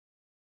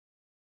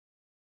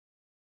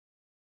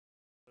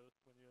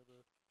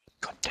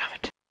God damn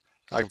it.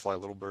 I can fly a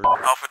little bird.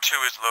 Alpha 2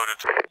 is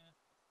loaded.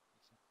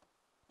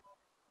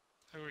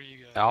 Who are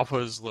you guys? Alpha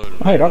is loaded.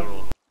 Hey, Doc.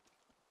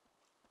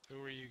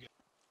 Who are you guys?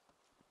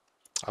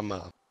 I'm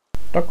a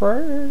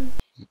Doctor.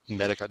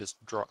 medic. I just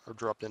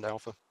dropped into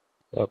Alpha.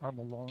 I'm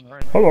alone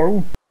right now.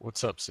 Hello.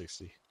 What's up,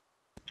 60?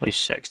 He's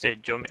 60.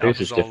 Jump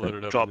Alpha's is all different.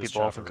 loaded up Drop in this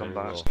people off and chopper, come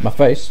very back. well. My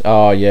face?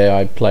 Oh yeah,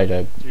 I played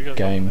a You guys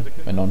game, want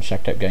medic? a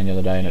non-shacked up game the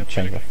other day, and it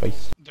changed my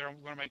face. They're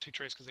gonna make 2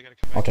 trays because they gotta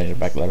come back. I'll change it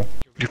back later.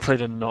 You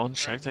played a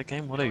non-shacked that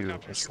game? What are you, a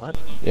slut?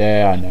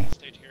 Yeah, I know.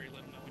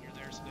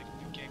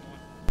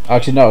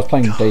 Actually, no, I was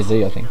playing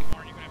DayZ, I think.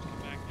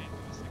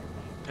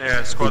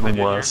 Yeah, squad Even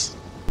leader. worse.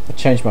 I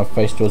changed my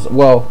face to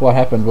well, what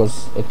happened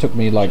was it took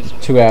me like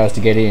 2 hours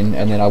to get in,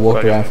 and then I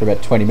walked around for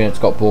about 20 minutes,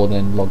 got bored, and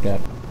then logged out.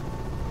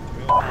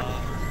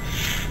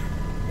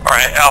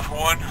 Alright, Alpha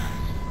 1,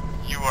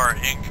 you are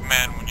in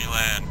command when you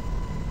land.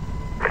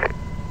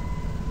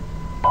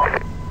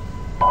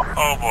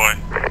 Oh boy.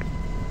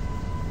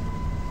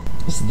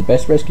 This is the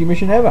best rescue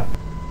mission ever.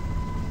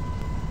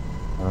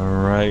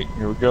 Alright,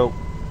 here we go.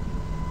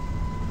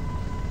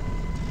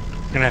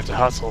 Gonna have to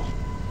hustle.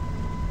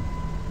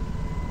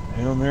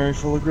 Hail Mary,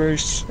 full of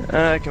grace.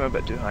 I came a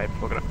bit too high.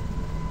 Fuck it up.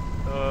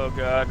 Oh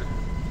god.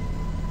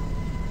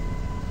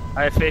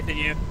 I have faith in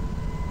you.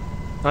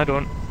 I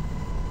don't.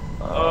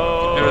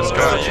 Oh, It was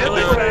good. it's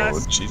really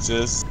fast.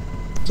 Jesus.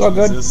 It's all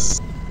good.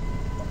 Jesus.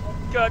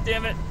 God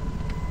damn it.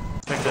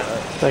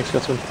 Thanks,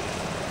 Gutsman.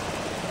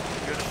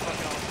 You're the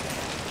fucking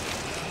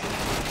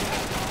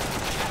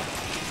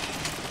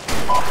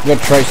awesome. We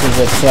got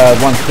traces at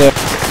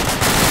 1:30.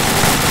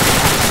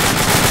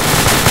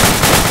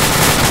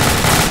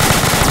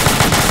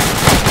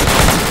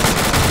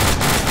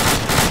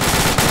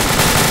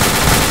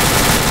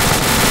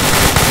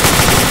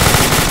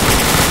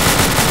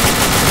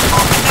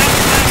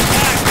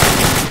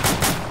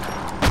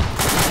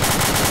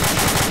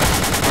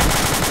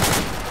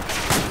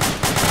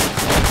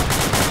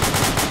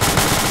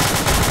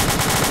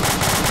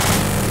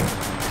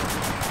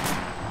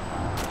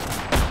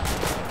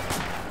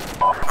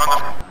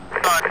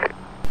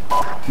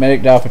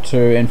 Medic Alpha 2,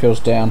 infield's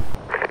down.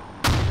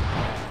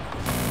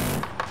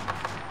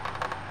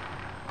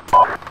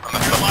 I'm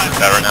not feeling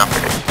that right now.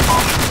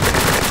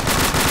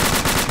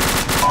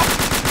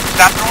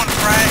 Stop throwing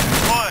frag,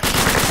 push!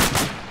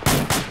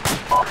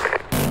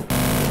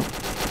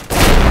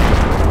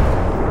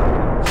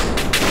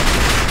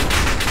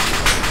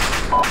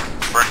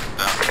 Break it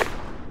down.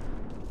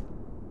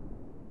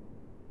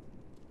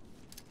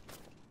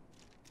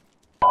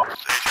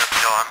 Sage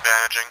FPL, I'm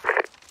bandaging.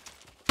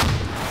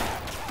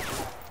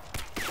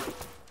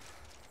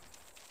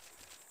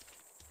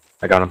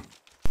 I got him.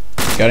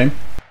 Got him?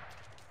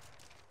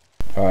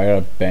 Alright, I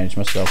gotta bandage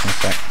myself in a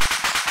sec.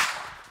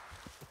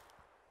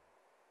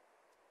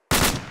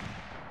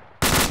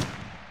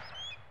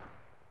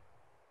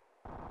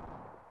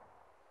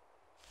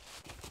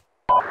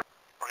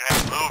 We're gonna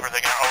have to move or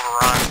they're gonna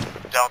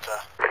overrun Delta.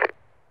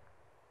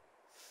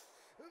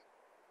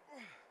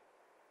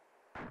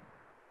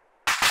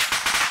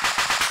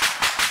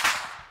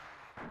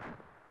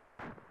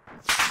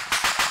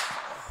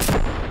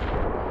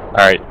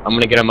 Alright, I'm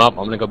gonna get him up.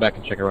 I'm gonna go back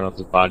and check everyone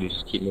else's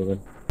bodies. Keep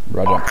moving.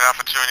 Roger.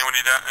 Alpha 2, anyone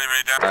need that?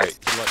 Anybody down? Alright,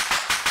 good luck.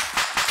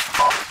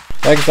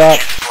 Thanks, Doc.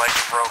 Jesus, like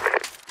broke.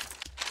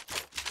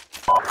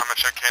 I'm gonna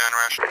check canine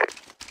ration.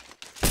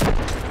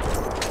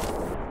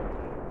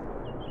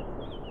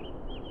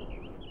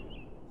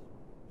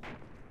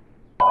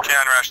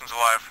 Canine ration's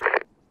alive.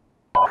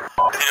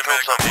 Need a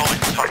medic on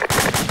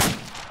me.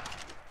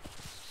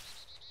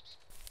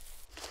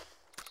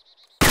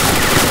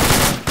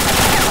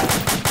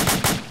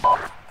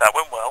 That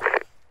went well.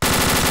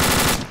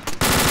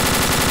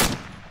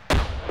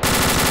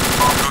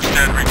 Ghost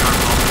dead, recon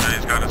call.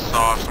 He's got a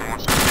saw if someone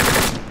wants to get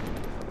it.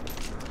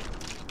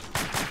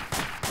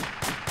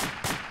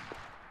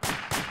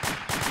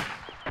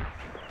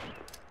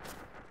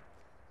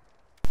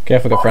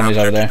 Careful, got friendlies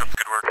over there.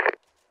 Good work.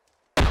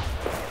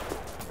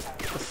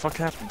 What the fuck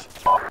happened? Is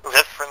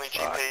that friendly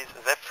GPs?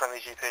 Is that friendly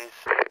GPs?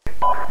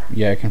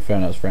 Yeah,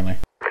 confirm that was friendly.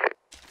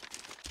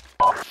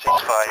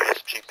 Ceasefire, yes,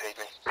 GP'd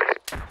me.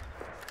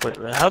 Wait,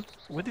 how?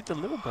 Where did the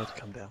little bird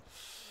come down?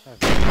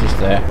 Just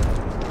there.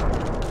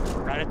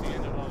 Right at the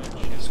end of all that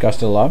shit. This guy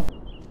still alive?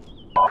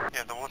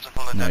 Yeah, the woods are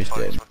full of No, dead he's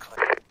bodies. dead. We're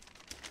clear.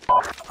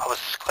 I was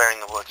clearing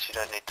the woods. You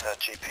don't need to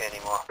GP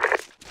anymore.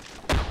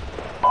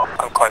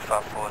 I'm quite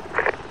far forward.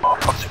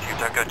 Officer Q,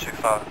 don't go too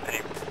far. Any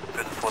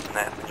further forward than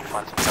that, and you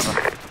find some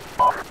cover.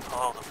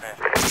 Hold the pair.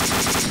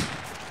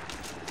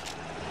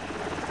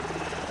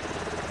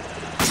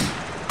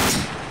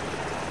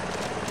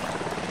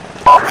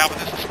 Albert,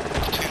 this is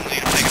platoon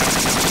lead. I'm taking over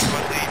the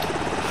squad lead.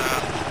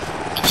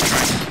 Just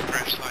trying to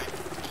crash like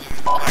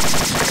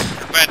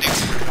bad news.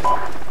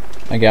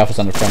 I think Alpha's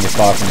under friendly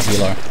fire from the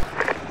helo.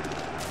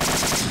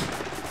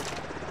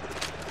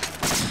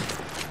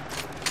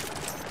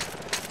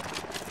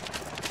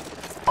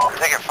 I'm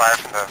taking fire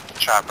from the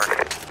chopper.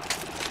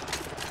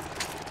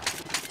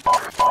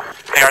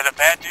 Hey, are the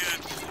bad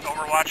dudes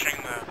overwatching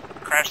the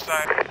crash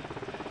site?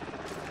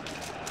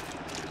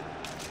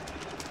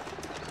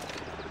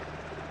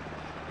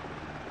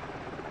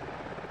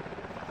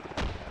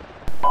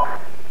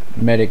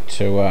 Medic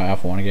to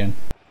Alpha 1 again.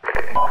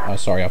 Oh,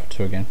 sorry, Alpha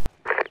 2 again.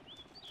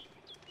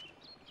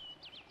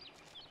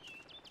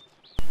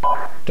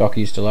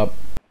 Dockie's still up.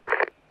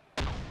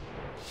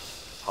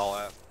 Haul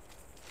out.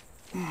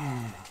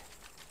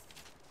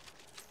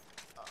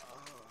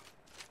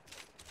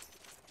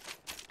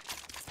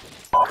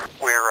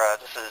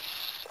 This is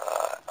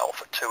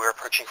Alpha 2, we're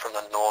approaching from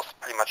the north,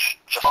 pretty much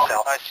just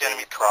south. I see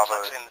enemy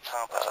Bravo. In the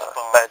town,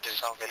 bad dudes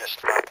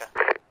southeast marker.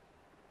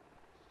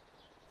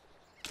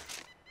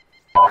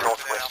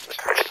 Northwest of the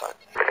crash site.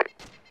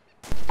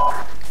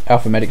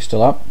 Alpha Medic's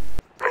still up.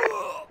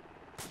 Yeah,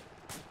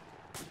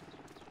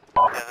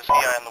 there's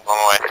EI in the one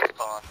way.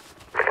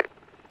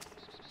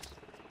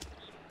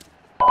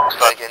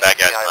 That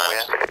guy's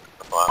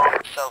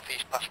where?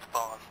 Southeast past the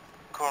barn.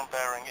 Current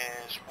bearing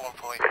is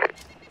 148.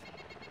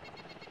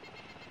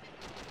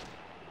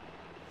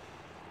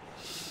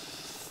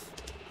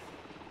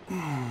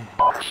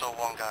 I saw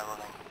one guy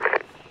running.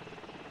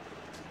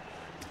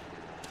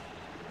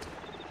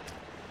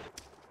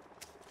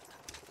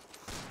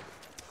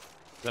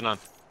 Xenon.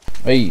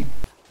 Hey! I'm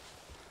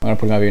gonna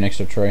put him over here next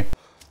to a tree.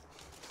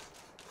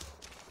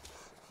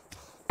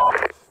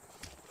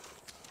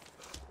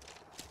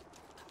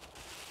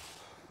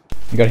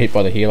 You got hit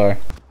by the helo.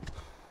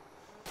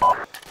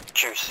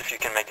 Juice, if you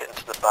can make it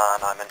into the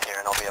barn, I'm in here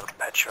and I'll be able to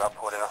patch you up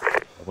or whatever.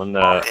 When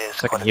the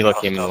second helo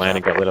came in, land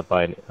and got lit up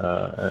by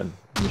a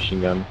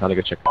machine gun. How to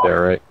go check if they're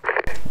alright.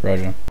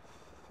 Roger.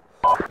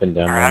 Been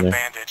down there.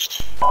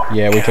 Bandaged.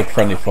 Yeah, we took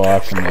friendly fire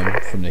from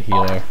the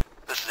helo.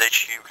 This is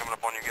HQ coming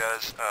up on you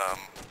guys.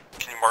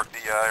 Can you mark the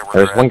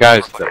where There's one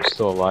guy that was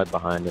still alive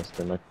behind us.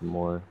 There might be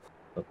more.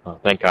 Oh,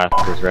 thank God,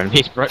 there's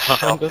enemies right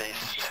behind us.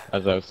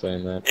 As I was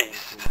saying that.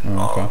 East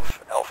okay.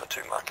 of Alpha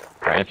 2 marker.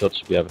 Alright, Anfield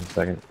should be up in a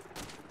second.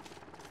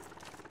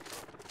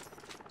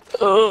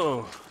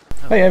 Oh.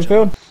 Hey,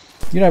 Enfield.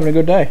 You're having a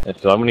good day.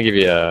 Anfield, I'm gonna give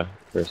you a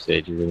first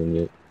aid. You're really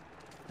neat.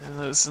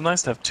 It's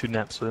nice to have 2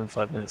 naps within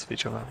 5 minutes of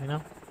each other, you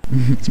know?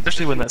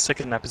 Especially when that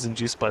second nap is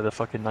induced by the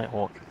fucking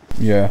Nighthawk.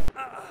 Yeah.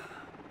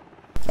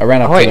 I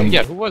ran up Oh to wait, them.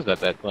 yeah, who was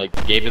that like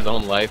gave his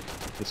own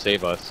life to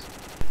save us?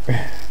 I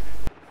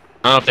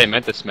don't know if they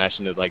meant to smash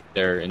into like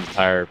their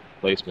entire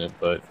placement,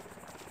 but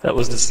That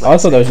was Dslyecxi. I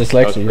thought that was that was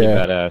Dslyecxi, pretty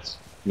yeah. badass.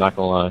 Not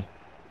gonna lie.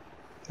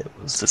 It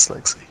was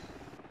Dslyecxi.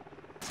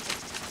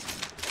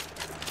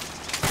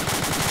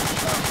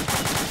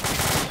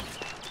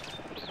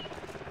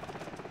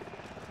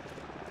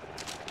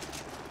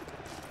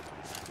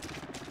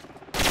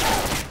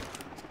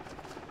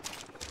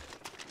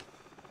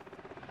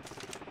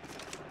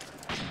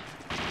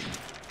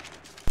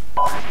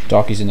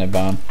 Dockie's in their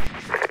barn.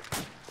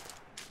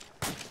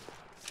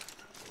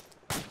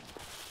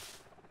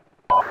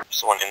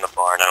 There's one in the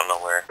barn, I don't know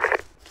where.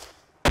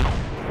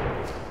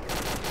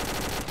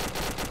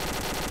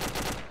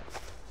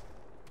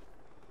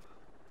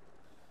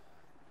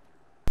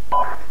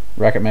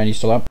 Racket Man, you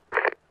still up?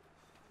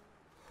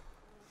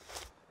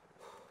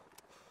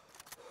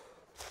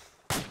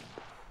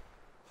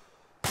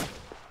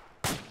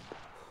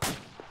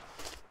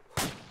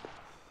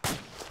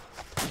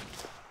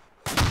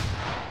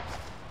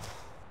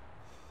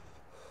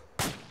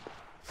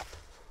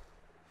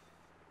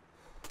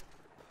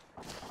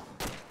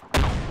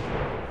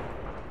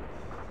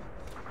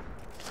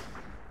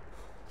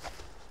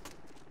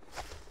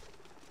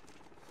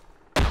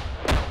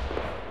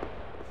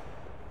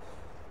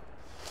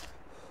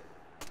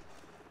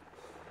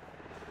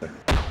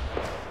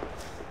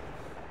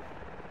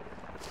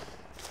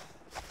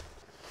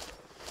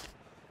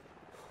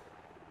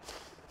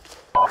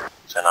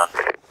 Xenon.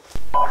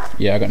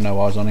 Yeah, I got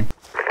no eyes on him.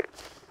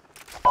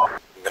 I'm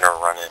gonna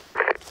run it.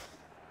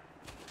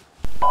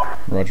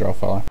 Roger, I'll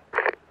follow.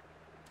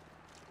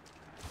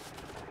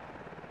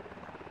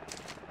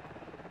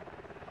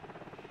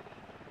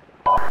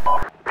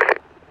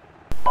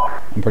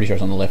 I'm pretty sure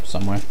it's on the left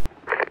somewhere.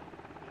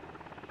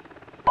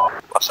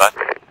 Left side.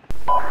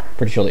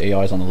 Pretty sure the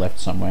EI's on the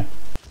left somewhere.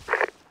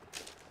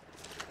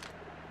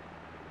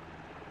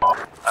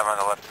 I'm on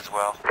the left as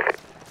well.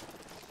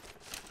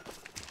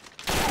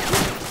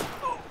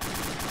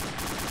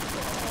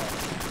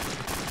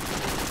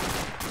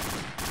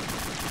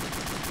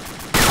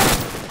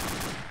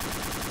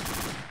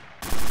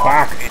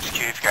 Fuck!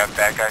 HQ's got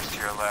bad guys to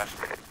your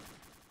left.